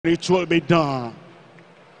it will be done.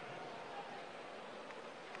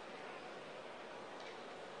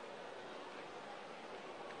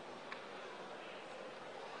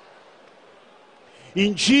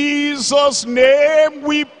 In Jesus' name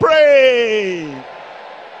we pray.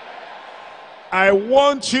 I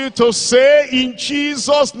want you to say, in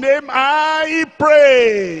Jesus' name I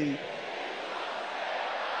pray.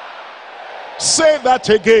 Say that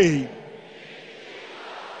again.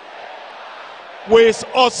 With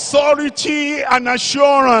authority and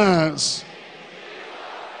assurance.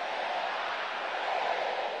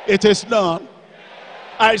 It is done.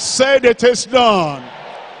 I said it is done.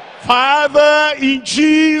 Father, in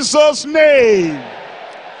Jesus' name,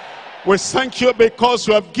 we thank you because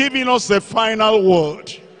you have given us the final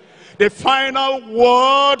word. The final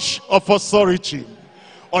word of authority.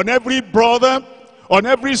 On every brother, on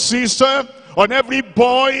every sister, on every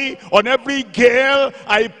boy, on every girl,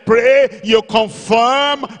 I pray you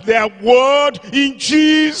confirm their word in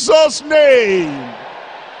Jesus' name.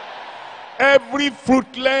 Every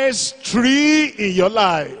fruitless tree in your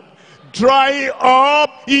life, dry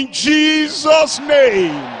up in Jesus'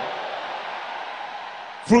 name.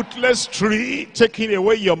 Fruitless tree, taking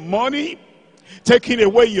away your money, taking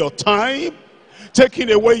away your time,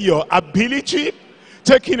 taking away your ability,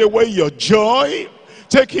 taking away your joy,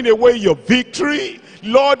 taking away your victory.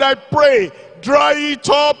 Lord, I pray, dry it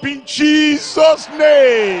up in Jesus'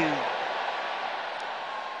 name.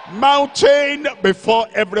 Mountain before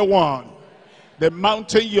everyone. The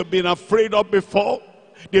mountain you've been afraid of before.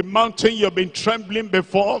 The mountain you've been trembling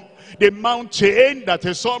before. The mountain that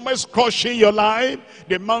is almost crushing your life.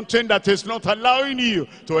 The mountain that is not allowing you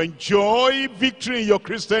to enjoy victory in your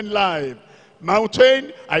Christian life.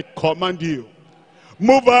 Mountain, I command you,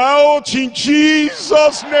 move out in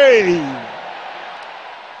Jesus' name.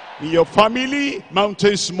 In your family,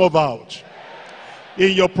 mountains move out.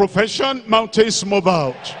 In your profession, mountains move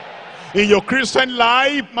out. In your Christian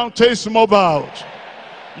life, mountains move out.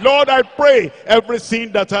 Lord, I pray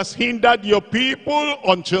everything that has hindered your people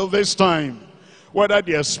until this time, whether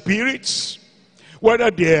they are spirits,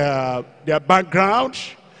 whether they are their background,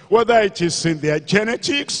 whether it is in their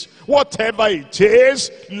genetics, whatever it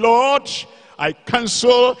is, Lord, I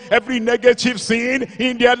cancel every negative thing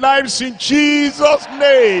in their lives in Jesus'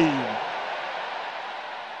 name.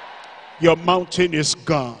 Your mountain is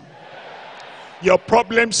gone. Your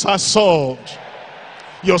problems are solved.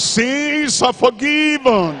 Your sins are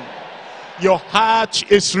forgiven. Your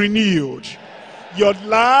heart is renewed. Your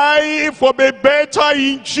life will be better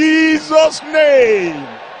in Jesus' name.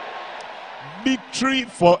 Victory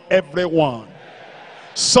for everyone.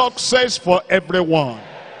 Success for everyone.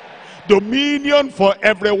 Dominion for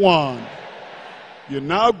everyone. You're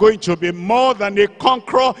now going to be more than a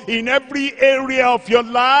conqueror in every area of your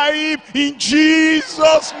life in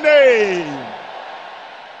Jesus' name.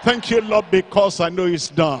 Thank you, Lord, because I know it's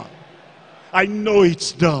done. I know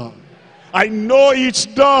it's done. I know it's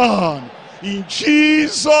done. In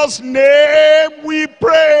Jesus' name we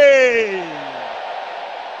pray.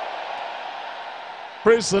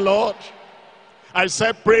 Praise the Lord. I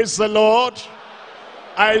said, praise the Lord.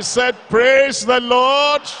 I said, praise the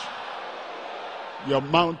Lord. Your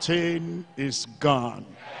mountain is gone.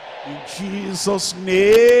 In Jesus'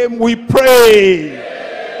 name we pray.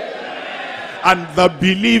 And the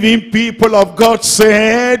believing people of God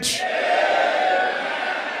said,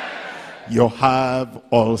 you have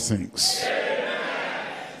all things.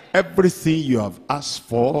 Everything you have asked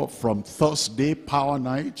for from Thursday power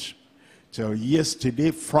night till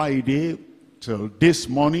yesterday Friday till this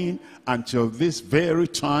morning until this very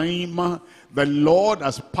time, the Lord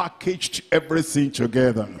has packaged everything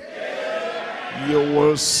together. You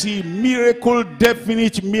will see miracle,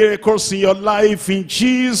 definite miracles in your life in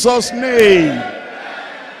Jesus' name.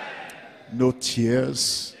 No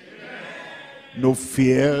tears, no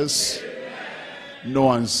fears,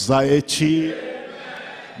 no anxiety,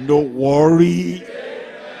 no worry.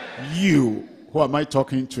 You, who am I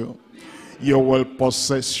talking to? You will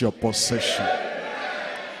possess your possession.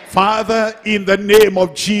 Father, in the name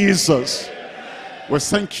of Jesus, we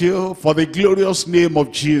thank you for the glorious name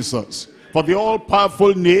of Jesus, for the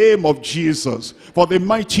all-powerful name of Jesus, for the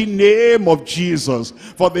mighty name of Jesus,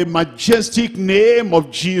 for the majestic name of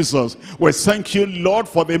Jesus. We thank you, Lord,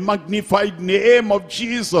 for the magnified name of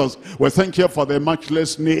Jesus. We thank you for the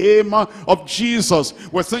matchless name of Jesus.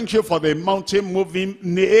 We thank you for the mountain-moving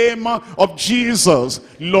name of Jesus.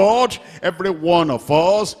 Lord, every one of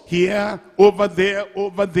us here, over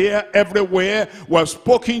there, everywhere, we have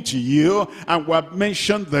spoken to you and we have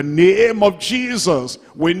mentioned the name of Jesus.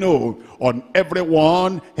 We know on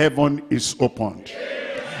everyone, heaven is opened.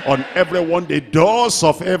 On everyone, the doors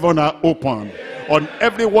of heaven are open. On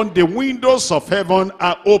everyone, the windows of heaven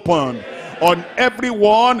are open. On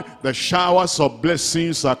everyone, the showers of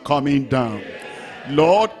blessings are coming down.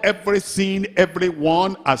 Lord, everything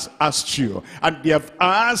everyone has asked you, and they have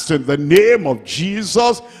asked in the name of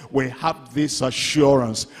Jesus, we have this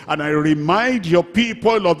assurance. And I remind your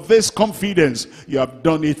people of this confidence. You have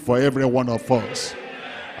done it for every one of us.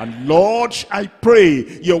 And Lord, I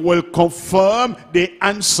pray you will confirm the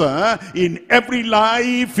answer in every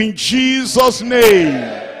life in Jesus'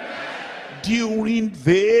 name. During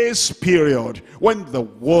this period, when the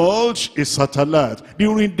world is at alert,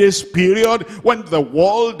 during this period, when the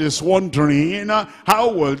world is wondering,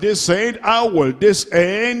 how will this end? How will this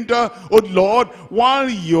end? Oh Lord, while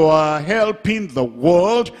you are helping the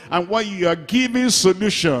world and while you are giving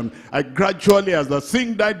solution, I gradually, as the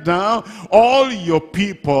thing died down, all your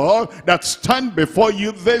people that stand before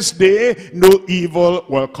you this day, no evil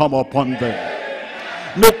will come upon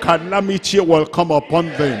them. No calamity will come upon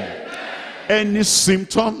them. Any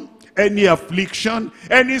symptom, any affliction,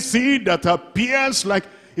 anything that appears like,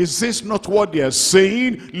 is this not what they are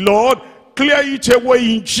saying? Lord, clear it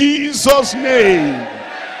away in Jesus' name.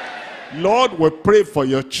 Lord, we pray for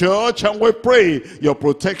your church, and we pray your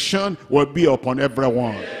protection will be upon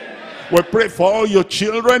everyone. We pray for all your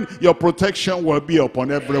children, your protection will be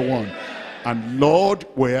upon everyone. And Lord,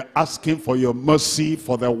 we're asking for your mercy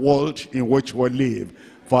for the world in which we live,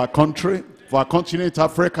 for our country, for our continent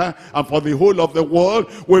Africa, and for the whole of the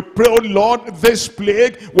world. We pray, oh Lord, this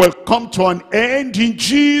plague will come to an end in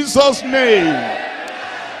Jesus' name.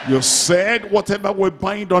 You said whatever we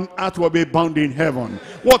bind on earth will be bound in heaven.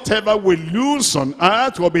 Whatever we loose on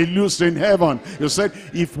earth will be loosed in heaven. You said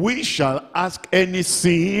if we shall ask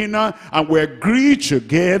anything and we agree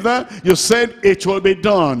together, you said it will be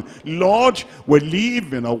done. Lord, we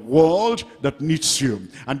live in a world that needs you.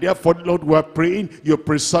 And therefore, Lord, we are praying you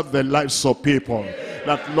preserve the lives of people.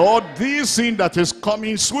 That, Lord, this thing that is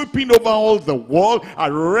coming, sweeping over all the world,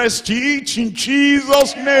 arrest it in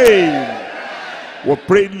Jesus' name. We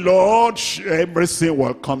pray, Lord, everything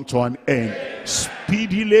will come to an end.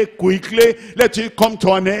 Speedily, quickly, let it come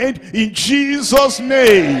to an end in Jesus'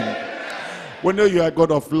 name. We know you are a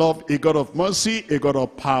God of love, a God of mercy, a God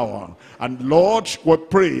of power. And Lord, we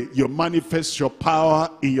pray you manifest your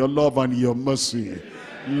power in your love and your mercy.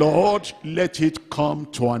 Lord, let it come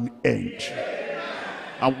to an end.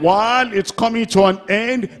 And while it's coming to an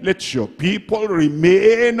end, let your people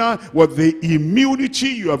remain with the immunity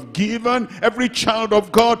you have given every child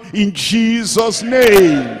of God in Jesus'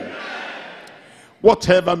 name.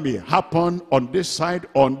 Whatever may happen on this side,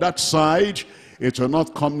 on that side, it will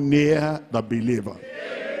not come near the believer.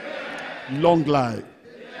 Long life.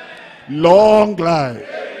 Long life.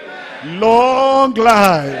 Long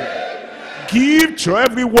life. Give to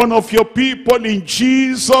every one of your people in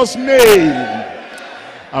Jesus' name.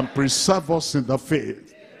 And preserve us in the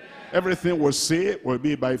faith. Everything we say will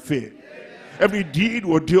be by faith. Every deed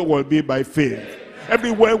we do will be by faith.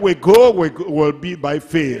 Everywhere we go will be by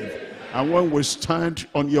faith. And when we stand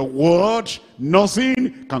on your word,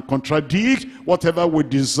 nothing can contradict whatever we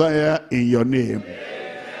desire in your name.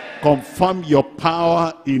 Confirm your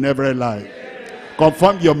power in every life.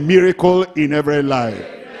 Confirm your miracle in every life.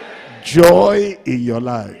 Joy in your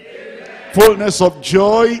life. Fullness of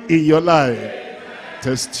joy in your life.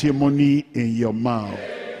 Testimony in your mouth.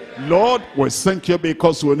 Lord, we thank you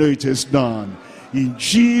because we know it is done. In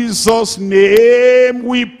Jesus' name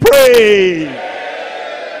we pray.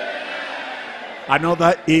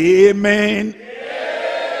 Another amen.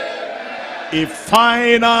 A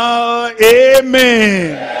final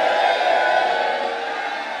amen.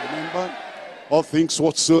 Remember, all things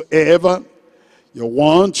whatsoever you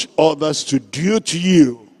want others to do to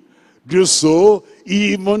you, do so,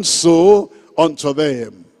 even so, unto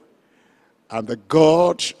them. And the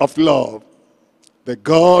God of love, the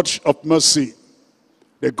God of mercy,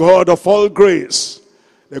 the God of all grace,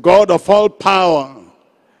 the God of all power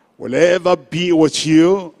will ever be with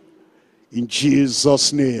you in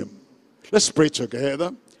Jesus' name. Let's pray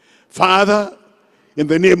together. Father, in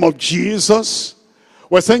the name of Jesus,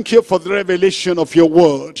 we thank you for the revelation of your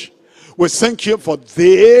word. We thank you for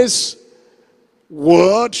this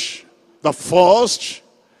word, the first,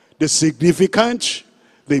 the significant,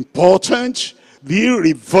 the important, the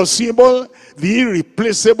irreversible, the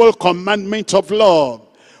irreplaceable commandment of love.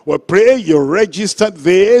 We pray you register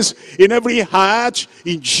this in every heart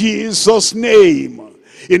in Jesus' name.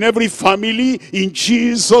 In every family in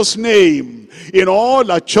Jesus' name. In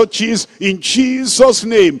all our churches in Jesus'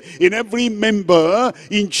 name. In every member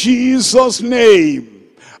in Jesus' name.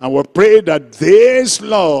 And we pray that this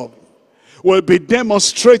love will be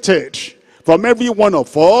demonstrated from every one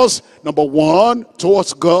of us. Number one,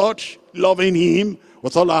 towards God, loving him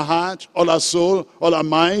with all our heart, all our soul, all our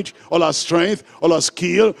mind, all our strength, all our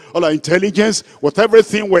skill, all our intelligence, with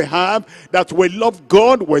everything we have, that we love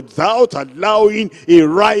God without allowing a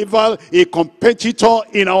rival, a competitor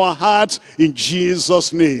in our hearts, in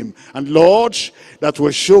Jesus' name. And Lord, that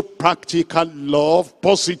we show practical love,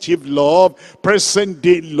 positive love, present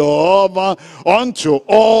day love unto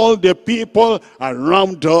all the people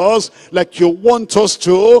around us, like you want us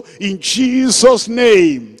to, in Jesus'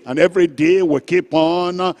 name. And every day we keep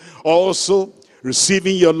on also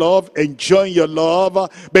receiving your love, enjoying your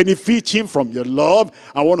love, benefiting from your love.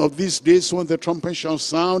 And one of these days, when the trumpet shall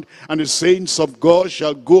sound and the saints of God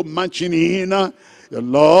shall go marching in, your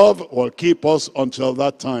love will keep us until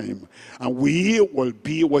that time. And we will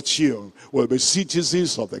be with you. We'll be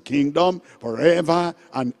citizens of the kingdom forever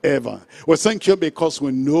and ever. We thank you because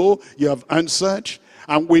we know you have answered.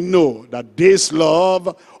 And we know that this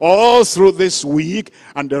love all through this week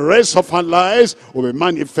and the rest of our lives will be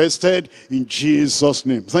manifested in Jesus'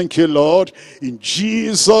 name. Thank you, Lord. In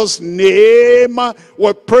Jesus' name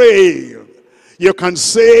we pray. You can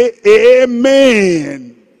say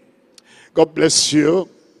amen. God bless you.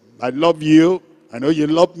 I love you. I know you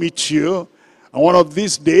love me too. And one of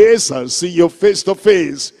these days I'll see you face to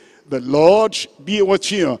face. The Lord be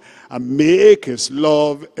with you and make his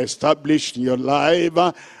love established in your life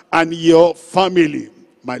and your family.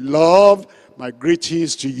 My love, my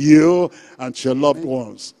greetings to you and to your loved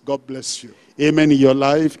ones. God bless you. Amen in your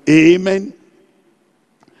life. Amen.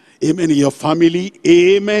 Amen in your family.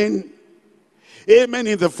 Amen. Amen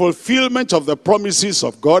in the fulfillment of the promises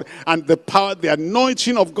of God and the power, the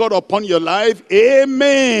anointing of God upon your life.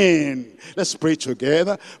 Amen. Let's pray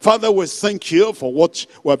together. Father, we thank you for what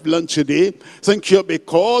we have learned today. Thank you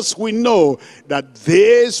because we know that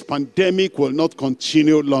this pandemic will not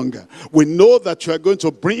continue longer. We know that you are going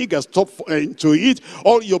to bring a stop into it.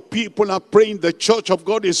 All your people are praying. The church of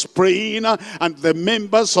God is praying, and the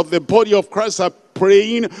members of the body of Christ are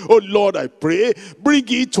praying. Oh Lord, I pray, bring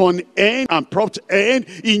it to an end and prompt end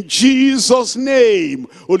in Jesus' name.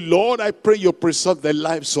 Oh Lord, I pray you preserve the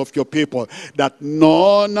lives of your people, that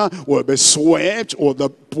none will be swept or the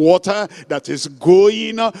water that is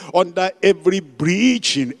going under every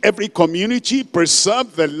breach in every community.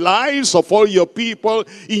 Preserve the lives of all your people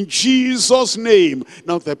in Jesus' name.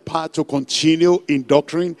 Now the power to continue in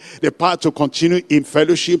doctrine, the power to continue in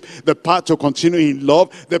fellowship, the power to continue in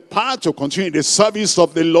love, the power to continue in the service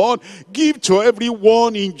of the Lord, give to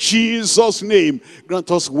everyone in Jesus' name. Grant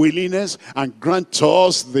us willingness and grant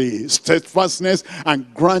us the steadfastness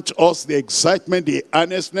and grant us the excitement, the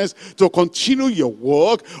earnestness to continue your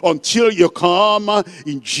work until you come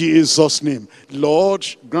in Jesus' name. Lord,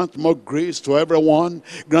 grant more grace to everyone,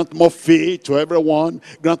 grant more faith to everyone,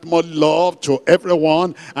 grant more love to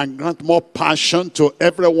everyone, and grant more passion to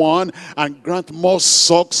everyone, and grant more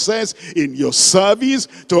success in your service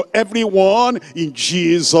to everyone in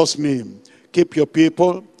Jesus' name. Keep your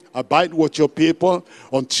people. Abide with your people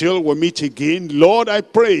until we meet again. Lord, I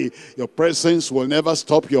pray your presence will never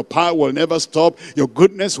stop, your power will never stop, your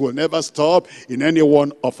goodness will never stop in any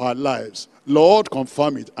one of our lives. Lord,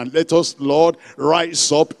 confirm it and let us, Lord,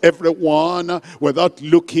 rise up everyone without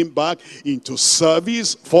looking back into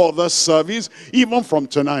service, further service, even from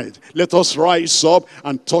tonight. Let us rise up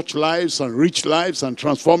and touch lives and reach lives and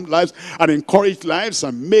transform lives and encourage lives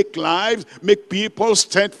and make lives, make people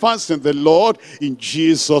steadfast in the Lord in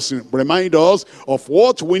Jesus' name. Remind us of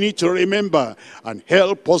what we need to remember and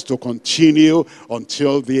help us to continue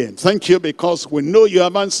until the end. Thank you because we know you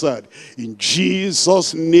have answered. In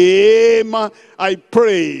Jesus' name I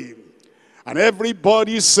pray. And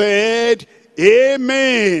everybody said,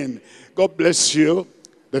 amen. God bless you.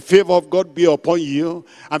 The favor of God be upon you,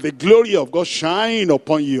 and the glory of God shine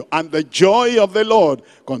upon you, and the joy of the Lord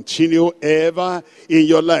continue ever in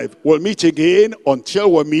your life. We'll meet again.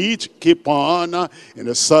 Until we meet, keep on in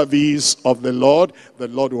the service of the Lord. The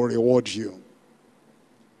Lord will reward you.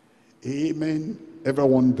 Amen.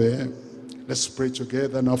 Everyone there, let's pray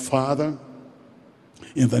together now. Father,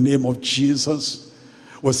 in the name of Jesus,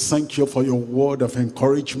 we thank you for your word of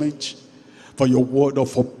encouragement, for your word of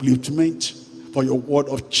upliftment, for your word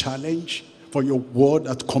of challenge, for your word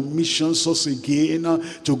that commissions us again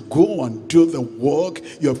to go and do the work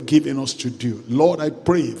you have given us to do. Lord, I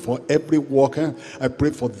pray for every worker. I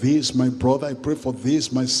pray for this, my brother. I pray for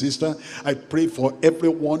this, my sister. I pray for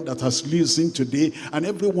everyone that has listened today and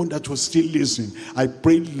everyone that will still listen. I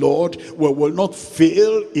pray, Lord, we will not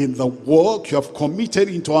fail in the work you have committed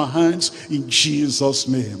into our hands in Jesus'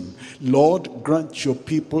 name. Lord, grant your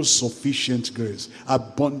people sufficient grace,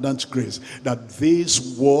 abundant grace, that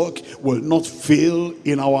this work will not fail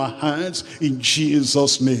in our hands in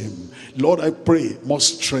Jesus' name. Lord, I pray more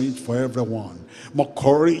strength for everyone, more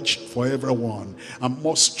courage for everyone, and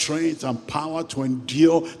more strength and power to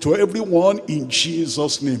endure to everyone in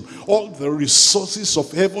Jesus' name. All the resources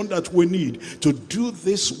of heaven that we need to do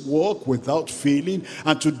this work without failing,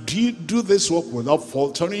 and to do this work without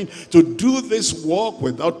faltering, to do this work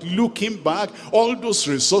without looking back. All those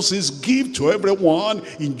resources give to everyone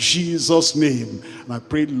in Jesus' name. And I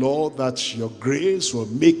pray, Lord, that your grace will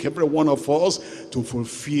make every one of us to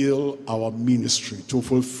fulfill our ministry, to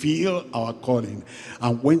fulfill our calling.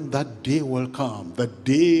 And when that day will come, the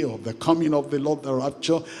day of the coming of the Lord, the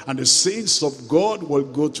rapture, and the saints of God will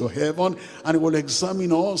go to heaven, and he will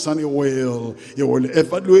examine us, and he will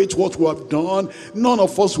evaluate what we have done. None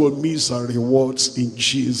of us will miss our rewards in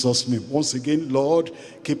Jesus' name. Once again, Lord,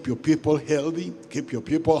 keep your people healthy, keep your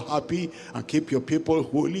people happy, and keep your people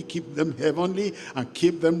holy, keep them heavenly, and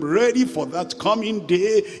keep them ready for that coming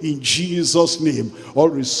day in Jesus' name. All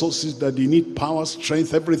resources that they need, power,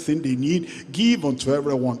 strength, everything they need, give unto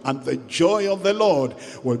everyone, and the joy of the Lord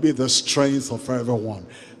will be the strength of everyone.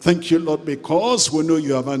 Thank you, Lord, because we know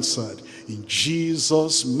you have answered. In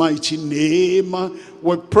Jesus' mighty name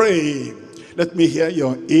we pray. Let me hear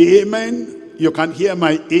your amen. You can hear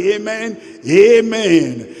my amen.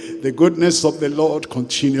 Amen. The goodness of the Lord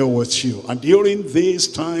continue with you. And during this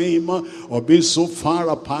time of being so far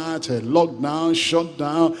apart, lockdown, shut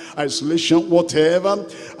down, isolation, whatever,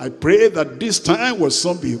 I pray that this time will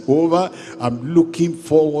soon be over. I'm looking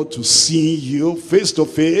forward to seeing you face to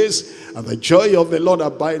face, and the joy of the Lord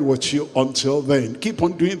abide with you until then. Keep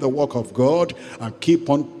on doing the work of God and keep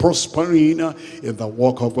on prospering in the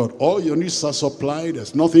work of God. All your needs are supplied.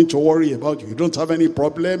 There's nothing to worry about. You don't have any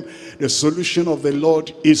problem. The solution of the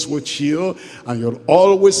Lord is with you, and you'll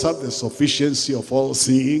always have the sufficiency of all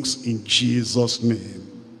things in Jesus'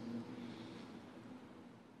 name.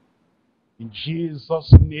 In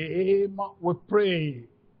Jesus' name we pray.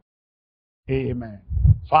 Amen.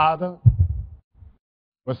 Father,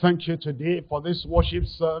 we thank you today for this worship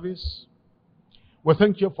service. We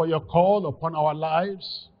thank you for your call upon our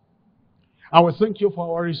lives. And we thank you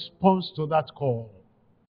for our response to that call.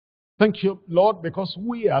 Thank you, Lord, because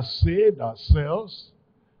we are saved ourselves.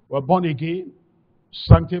 We're born again,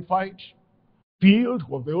 sanctified, filled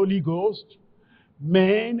with the Holy Ghost,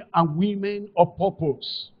 men and women of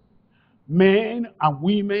purpose, men and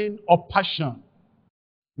women of passion,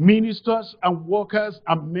 ministers and workers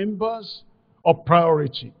and members of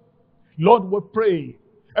priority. Lord, we pray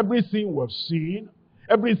everything we've seen,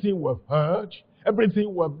 everything we've heard,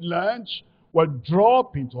 everything we've learned will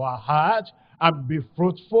drop into our heart and be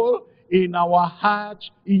fruitful in our heart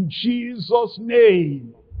in Jesus'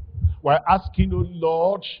 name. We're asking, oh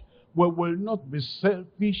Lord, we will not be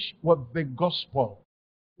selfish with the gospel.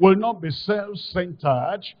 Will not be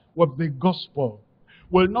self-centered with the gospel.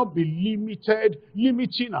 Will not be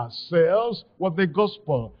limiting ourselves with the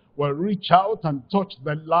gospel. Will reach out and touch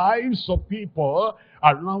the lives of people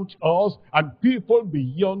around us and people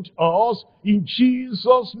beyond us in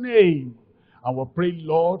Jesus' name. And we pray,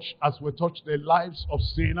 Lord, as we touch the lives of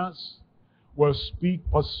sinners, we'll speak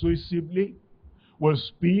persuasively, we'll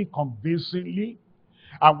speak convincingly,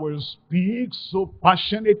 and will speak so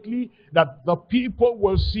passionately that the people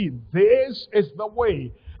will see this is the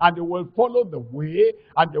way, and they will follow the way,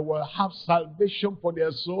 and they will have salvation for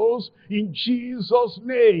their souls in Jesus'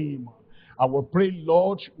 name. I will pray,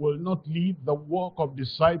 Lord, will not leave the work of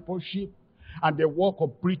discipleship and the work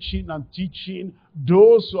of preaching and teaching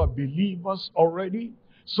those who are believers already,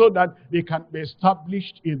 so that they can be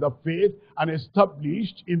established in the faith and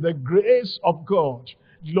established in the grace of God.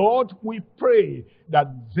 Lord, we pray that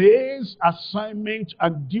this assignment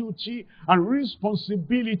and duty and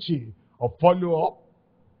responsibility of follow-up,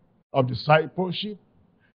 of discipleship,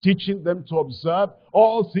 teaching them to observe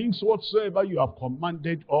all things whatsoever you have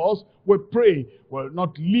commanded us, we pray will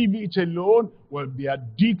not leave it alone, will be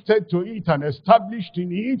addicted to it and established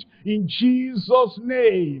in it in Jesus'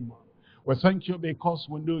 name. We thank you because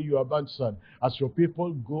we know you have answered. As your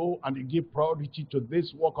people go and they give priority to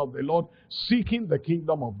this work of the Lord, seeking the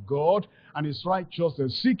kingdom of God and his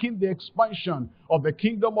righteousness, seeking the expansion of the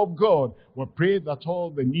kingdom of God, we pray that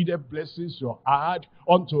all the needed blessings you add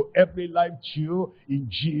unto every life too, in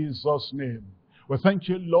Jesus' name. We thank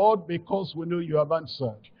you, Lord, because we know you have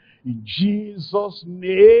answered. In Jesus'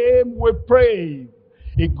 name we pray.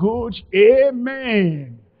 A good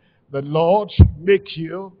amen. The Lord make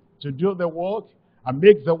you to do the work and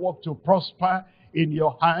make the work to prosper in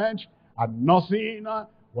your hand, and nothing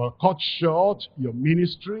will cut short your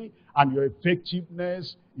ministry and your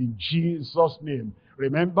effectiveness in Jesus' name.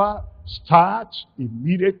 Remember, start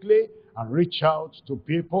immediately and reach out to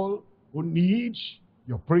people who need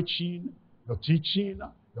your preaching, your teaching,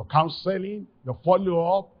 your counseling, your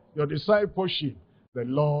follow-up, your discipleship. The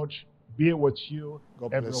Lord be with you.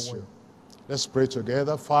 God bless you. Let's pray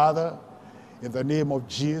together. Father, in the name of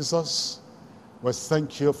Jesus, we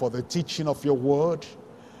thank you for the teaching of your word.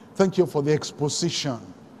 Thank you for the exposition.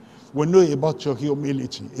 We know about your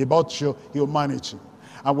humility, about your humanity,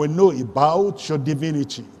 and we know about your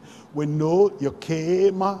divinity. We know you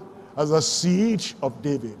came as a seed of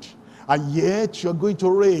David, and yet you're going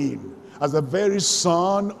to reign as the very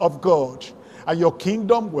Son of God, and your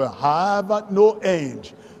kingdom will have no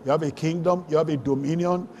end. You have a kingdom, you have a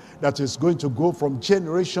dominion that is going to go from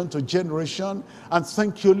generation to generation. And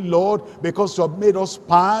thank you, Lord, because you have made us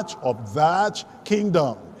part of that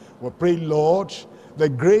kingdom. We pray, Lord, the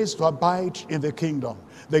grace to abide in the kingdom,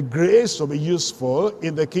 the grace to be useful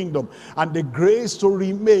in the kingdom, and the grace to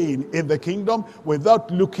remain in the kingdom without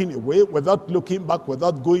looking away, without looking back,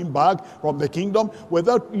 without going back from the kingdom,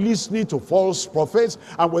 without listening to false prophets,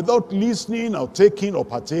 and without listening or taking or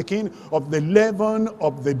partaking of the leaven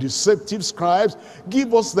of the deceptive scribes.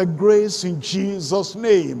 Give us the grace in Jesus'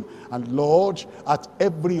 name. And Lord, at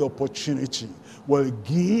every opportunity, we'll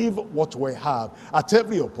give what we have. At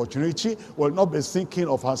every opportunity, we'll not be thinking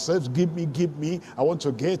of ourselves, give me, I want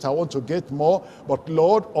to get more. But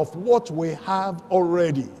Lord, of what we have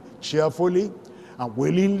already, cheerfully and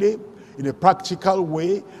willingly, in a practical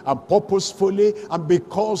way and purposefully, and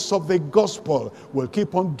because of the gospel, we'll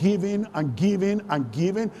keep on giving and giving and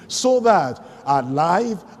giving, so that our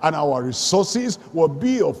life and our resources will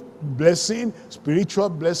be of blessing, spiritual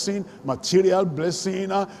blessing, material blessing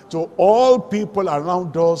to all people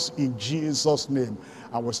around us in Jesus' name.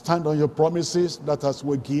 And we stand on your promises that as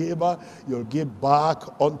we give, you'll give back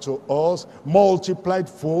unto us multiplied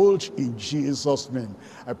fold in Jesus' name.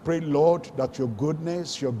 I pray, Lord, that your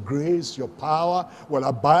goodness, your grace, your power will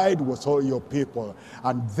abide with all your people.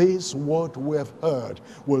 And this word we have heard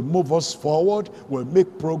will move us forward, will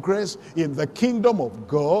make progress in the kingdom of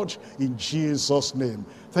God in Jesus' name.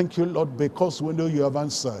 Thank you, Lord, because we know you have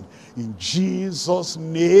answered. In Jesus'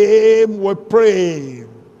 name we pray.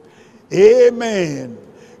 Amen.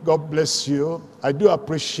 God bless you. I do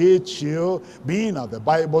appreciate you being at the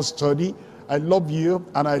Bible study. I love you,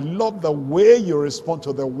 and I love the way you respond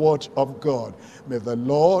to the word of God. May the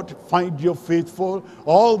Lord find you faithful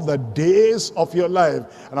all the days of your life.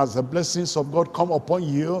 And as the blessings of God come upon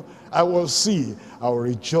you, I will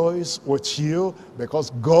rejoice with you, because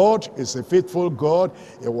God is a faithful God.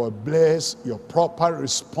 He will bless your proper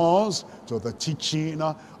response to the teaching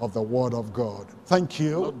of the word of God. Thank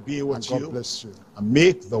you, God be with and you. God bless you. And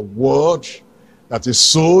make the word that is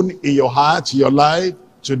sown in your heart, your life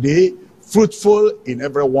today, fruitful in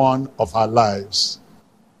every one of our lives.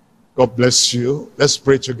 God bless you. Let's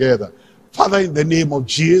pray together. Father, in the name of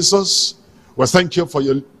Jesus, we thank you for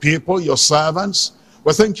your people, your servants.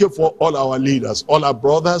 We thank you for all our leaders, all our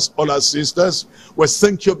brothers, all our sisters. We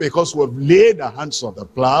thank you because we've laid our hands on the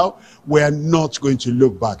plow. We are not going to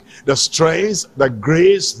look back. The strength, the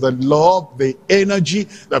grace, the love, the energy,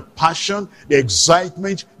 the passion, the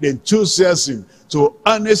excitement, the enthusiasm to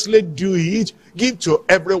honestly do it, give to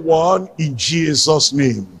everyone in Jesus'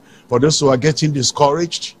 name. For those who are getting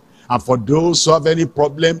discouraged, and for those who have any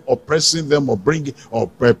problem oppressing them or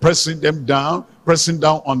pressing down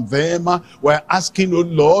on them, we're asking, oh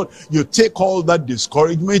Lord, you take all that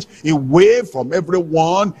discouragement away from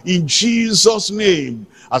everyone in Jesus' name.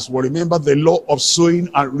 As we remember the law of sowing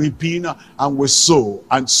and reaping, and we sow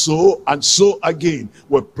and sow and sow again,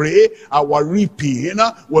 we pray our reaping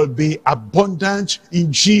will be abundant in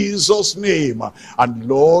Jesus' name. And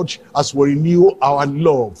Lord, as we renew our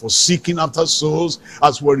love for seeking after souls,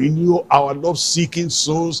 as we renew our love seeking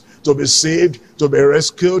souls to be saved, to be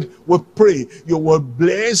rescued, we pray you will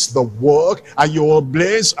bless the work, and you will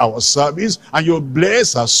bless our service, and you will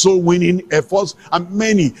bless our soul winning efforts, and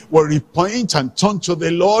many will repent and turn to the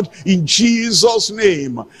Lord, in Jesus'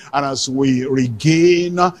 name. And as we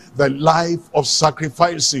regain the life of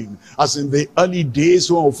sacrificing, as in the early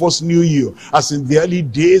days when of us knew you, as in the early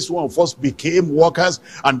days when of us became workers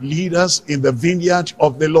and leaders in the vineyard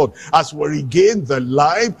of the Lord, as we regain the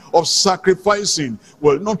life of sacrificing,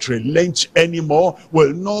 will not relent anymore,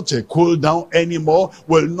 will not cool down anymore,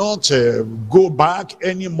 will not go back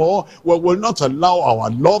anymore, will not allow our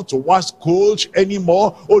love to wax cold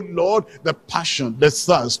anymore. Oh Lord, the passion, the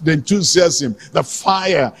thirst, the enthusiasm, the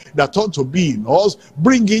fire that ought to be in us,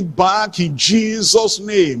 bring it back in Jesus'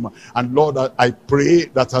 name. And Lord, I pray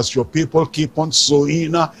that as your people keep on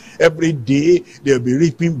sowing, every day they'll be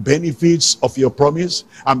reaping benefits of your promise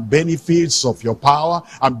and benefits of your power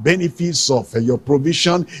and benefits of your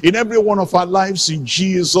provision in every one of our lives in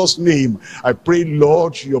Jesus' name. I pray,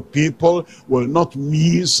 Lord, your people will not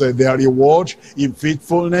miss their reward in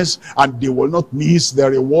faithfulness, and they will not miss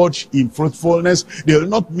their reward in fruitfulness. They will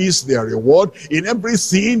not miss their reward in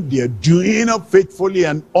everything they are doing faithfully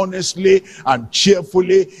and honestly and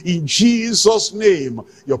cheerfully in Jesus' name.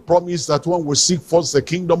 Your promise that when we seek first the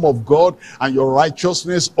kingdom of God and your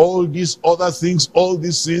righteousness, all these other things, all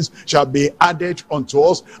these things shall be added unto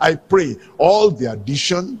us. I pray all the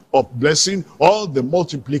addition of blessing, all the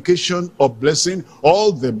multiplication of blessing,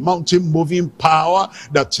 all the mountain moving power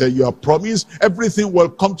that you have promised, everything will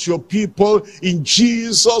come to your people in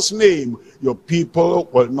Jesus' name. Your people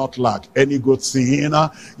will not lack any good thing.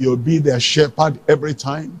 You'll be their shepherd every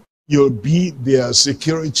time. You'll be their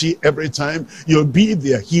security every time. You'll be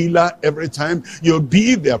their healer every time. You'll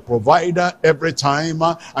be their provider every time.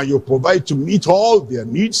 And you'll provide to meet all their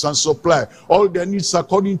needs and supply all their needs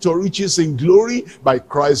according to riches in glory by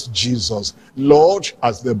Christ Jesus. Lord,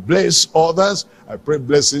 as they bless others, I pray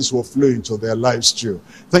blessings will flow into their lives too.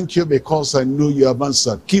 Thank you because I know you have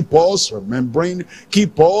answered. Keep us remembering,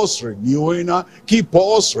 keep us renewing, keep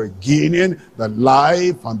us regaining the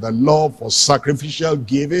life and the love for sacrificial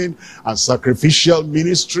giving and sacrificial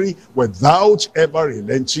ministry without ever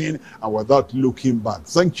relenting and without looking back.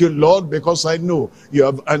 Thank you, Lord, because I know you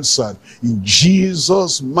have answered. In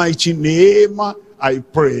Jesus' mighty name, I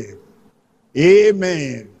pray.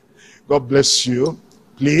 Amen. God bless you.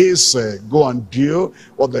 Please go and do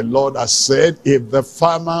what the Lord has said. If the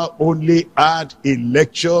farmer only had a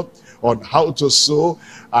lecture on how to sow,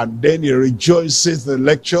 and then he rejoices the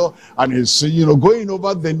lecture, and he's going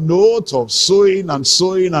over the note of sowing and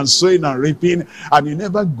sowing and sowing and reaping, and he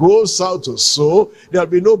never goes out to sow, there'll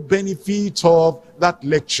be no benefit of that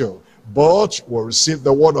lecture. But we'll receive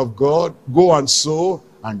the word of God, go and sow,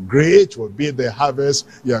 and great will be the harvest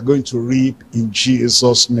you are going to reap in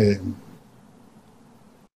Jesus' name.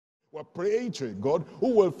 We're praying to God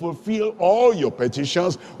who will fulfill all your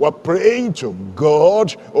petitions. We're praying to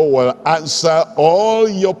God who will answer all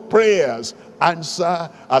your prayers. Answer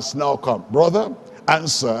has now come. Brother,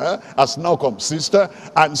 answer has now come. Sister,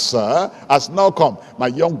 answer has now come. My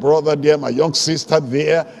young brother there, my young sister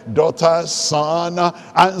there, daughter, son,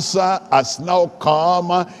 answer has now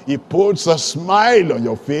come. He puts a smile on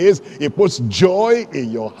your face. He puts joy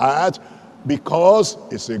in your heart, because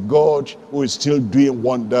it's a God who is still doing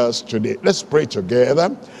wonders today. Let's pray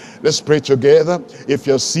together. Let's pray together. If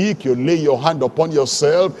you're sick, you lay your hand upon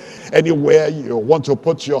yourself. Anywhere you want to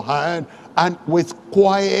put your hand, and with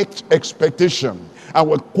quiet expectation and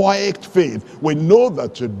with quiet faith, we know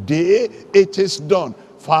that today it is done.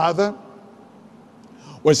 Father,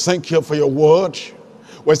 we thank you for your word.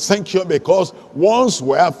 We thank you because once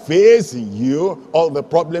we have faith in you, all the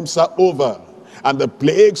problems are over, and the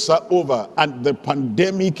plagues are over, and the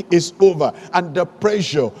pandemic is over, and the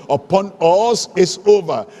pressure upon us is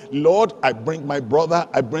over. Lord, I bring my brother,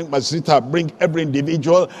 I bring my sister, I bring every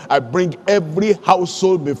individual, I bring every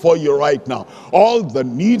household before you right now. All the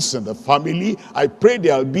needs in the family, I pray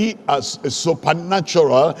there'll be a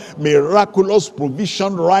supernatural, miraculous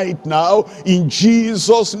provision right now in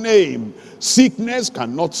Jesus' name. Sickness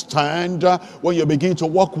cannot stand when you begin to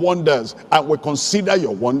work wonders, and we consider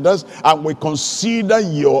your wonders, and we consider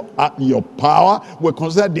your power, we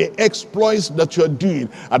consider the exploits that you're doing.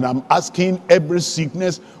 And I'm asking every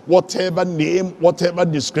sickness, whatever name, whatever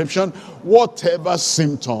description, whatever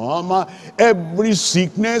symptom, every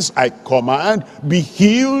sickness I command be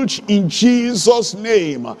healed in Jesus'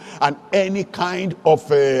 name. And any kind of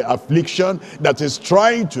affliction that is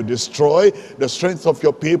trying to destroy the strength of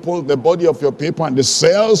your people, the body of your people and the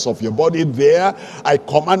cells of your body there, I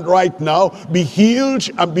command right now, be healed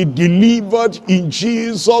and be delivered in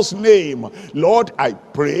Jesus' name. Lord, I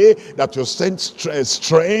pray that you send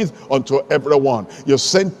strength unto everyone. You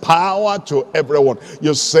send power to everyone.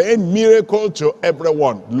 You send miracle to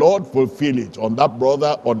everyone. Lord, fulfill it on that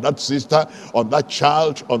brother, on that sister, on that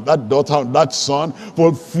child, on that daughter, on that son.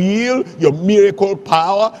 Fulfill your miracle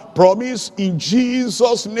power promise in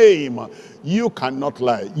Jesus' name. You cannot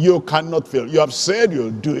lie. You cannot fail. You have said you'll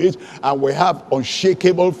do it, and we have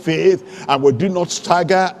unshakable faith, and we do not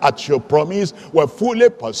stagger at your promise. We're fully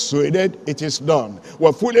persuaded it is done.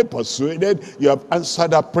 We're fully persuaded you have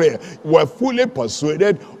answered our prayer. We're fully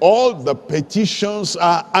persuaded all the petitions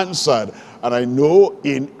are answered. And I know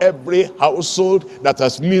in every household that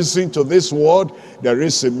has listened to this word, there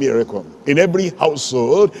is a miracle. In every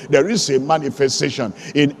household, there is a manifestation.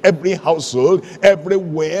 In every household,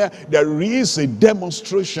 everywhere, there is a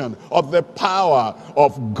demonstration of the power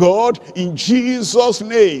of God in Jesus'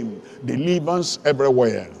 name. Deliverance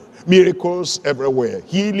everywhere. Miracles everywhere,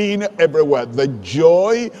 healing everywhere, the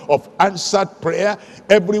joy of answered prayer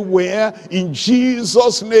everywhere in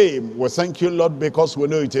Jesus' name. We thank you, Lord, because we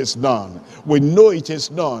know it is done. We know it is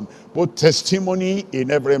done. Put testimony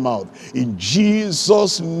in every mouth. In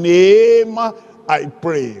Jesus' name I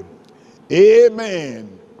pray.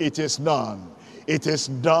 Amen. It is done. It is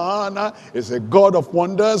done. It's a God of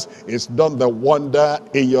wonders. It's done the wonder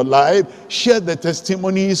in your life. Share the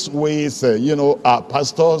testimonies with, our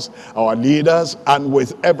pastors, our leaders, and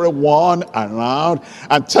with everyone around.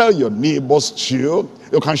 And tell your neighbors too.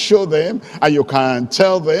 You can show them and you can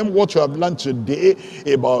tell them what you have learned today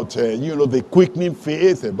about, the quickening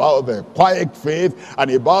faith, about the quiet faith,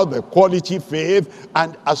 and about the quality faith.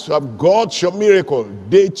 And as you have got your miracle,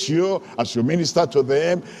 they too, as you minister to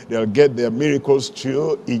them, they'll get their miracles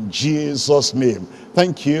too in Jesus' name.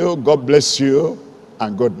 Thank you. God bless you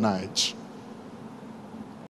and good night.